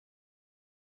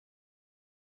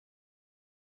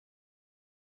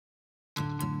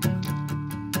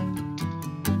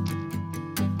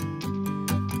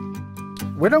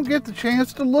We don't get the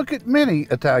chance to look at many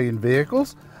Italian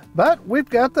vehicles, but we've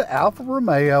got the Alfa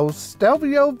Romeo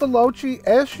Stelvio Veloce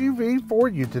SUV for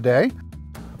you today.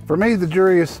 For me, the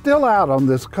jury is still out on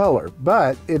this color,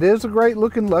 but it is a great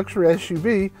looking luxury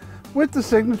SUV with the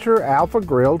signature Alfa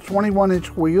grille,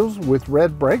 21-inch wheels with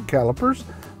red brake calipers,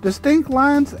 distinct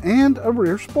lines, and a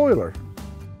rear spoiler.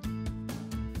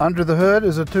 Under the hood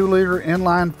is a 2-liter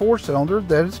inline 4-cylinder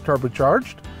that is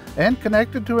turbocharged and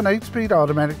connected to an 8-speed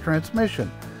automatic transmission.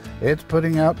 It's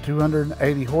putting out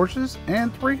 280 horses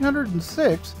and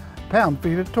 306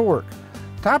 pound-feet of torque.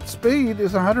 Top speed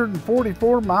is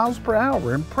 144 miles per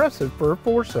hour, impressive for a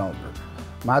 4-cylinder.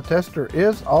 My tester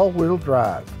is all-wheel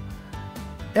drive.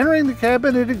 Entering the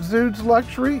cabin, it exudes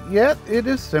luxury, yet it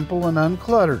is simple and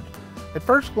uncluttered. At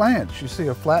first glance, you see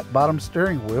a flat bottom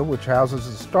steering wheel which houses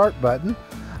a start button,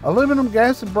 aluminum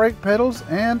gas and brake pedals,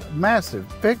 and massive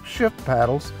fixed shift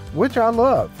paddles, which I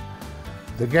love.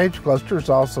 The gauge cluster is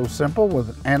also simple with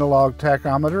an analog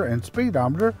tachometer and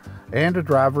speedometer and a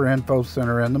driver info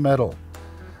center in the middle.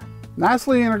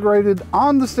 Nicely integrated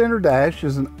on the center dash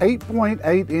is an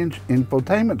 8.8-inch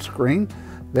infotainment screen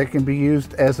that can be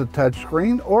used as a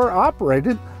touchscreen or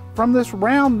operated from this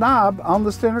round knob on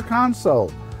the center console.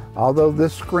 Although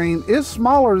this screen is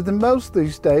smaller than most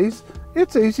these days,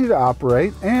 it's easy to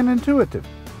operate and intuitive.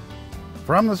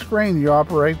 From the screen, you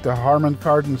operate the Harman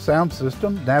Kardon sound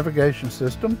system, navigation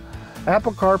system,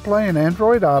 Apple CarPlay and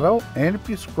Android Auto, and if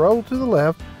you scroll to the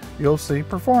left, you'll see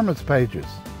performance pages.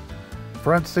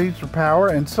 Front seats are power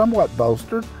and somewhat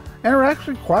bolstered and are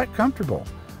actually quite comfortable.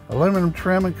 Aluminum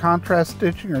trim and contrast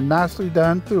stitching are nicely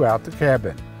done throughout the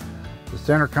cabin. The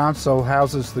center console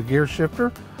houses the gear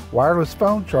shifter, wireless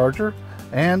phone charger,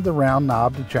 and the round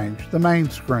knob to change the main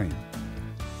screen.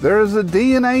 There is a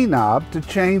D and A knob to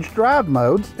change drive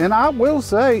modes, and I will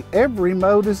say every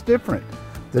mode is different.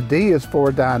 The D is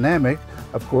for dynamic,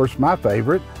 of course my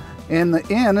favorite, and the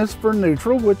N is for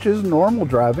neutral, which is normal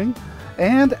driving,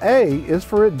 and A is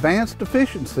for advanced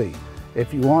efficiency,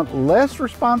 if you want less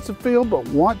responsive feel but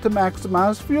want to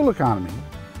maximize fuel economy.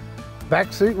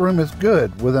 Back seat room is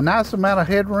good with a nice amount of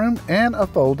headroom and a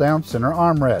fold-down center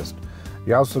armrest.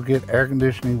 You also get air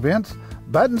conditioning vents,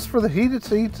 buttons for the heated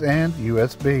seats, and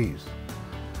USBs.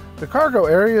 The cargo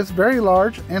area is very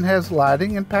large and has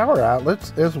lighting and power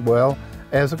outlets as well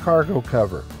as a cargo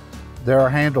cover. There are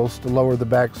handles to lower the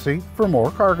back seat for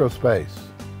more cargo space.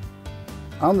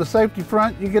 On the safety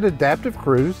front, you get adaptive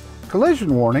cruise,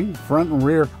 collision warning, front and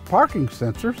rear parking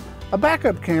sensors, a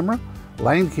backup camera,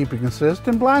 lane keeping assist,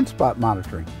 and blind spot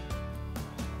monitoring.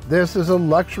 This is a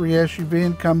luxury SUV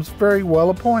and comes very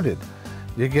well appointed.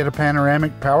 You get a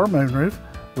panoramic power moonroof,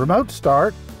 remote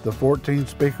start, the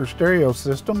 14-speaker stereo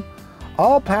system,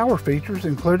 all power features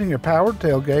including a powered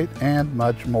tailgate, and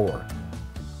much more.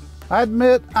 I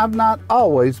admit I've not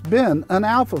always been an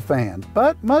Alfa fan,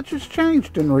 but much has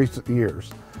changed in recent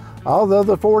years. Although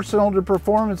the 4-cylinder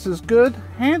performance is good,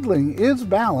 handling is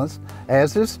balanced,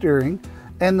 as is steering,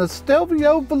 and the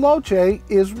Stelvio Veloce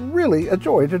is really a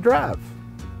joy to drive.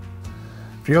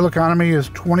 Fuel economy is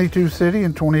 22 city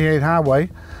and 28 highway,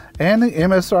 and the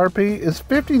MSRP is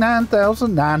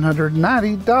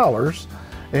 $59,990,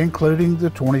 including the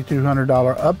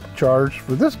 $2,200 upcharge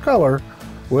for this color,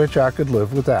 which I could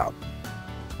live without.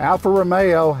 Alfa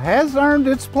Romeo has earned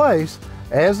its place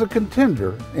as a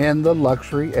contender in the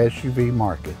luxury SUV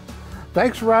market.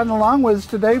 Thanks for riding along with us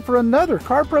today for another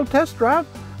CarPro test drive,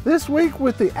 this week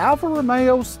with the Alfa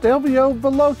Romeo Stelvio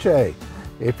Veloce.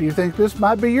 If you think this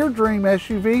might be your dream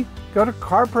SUV, go to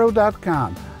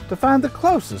carpro.com to find the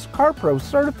closest CarPro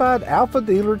certified Alfa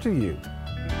dealer to you.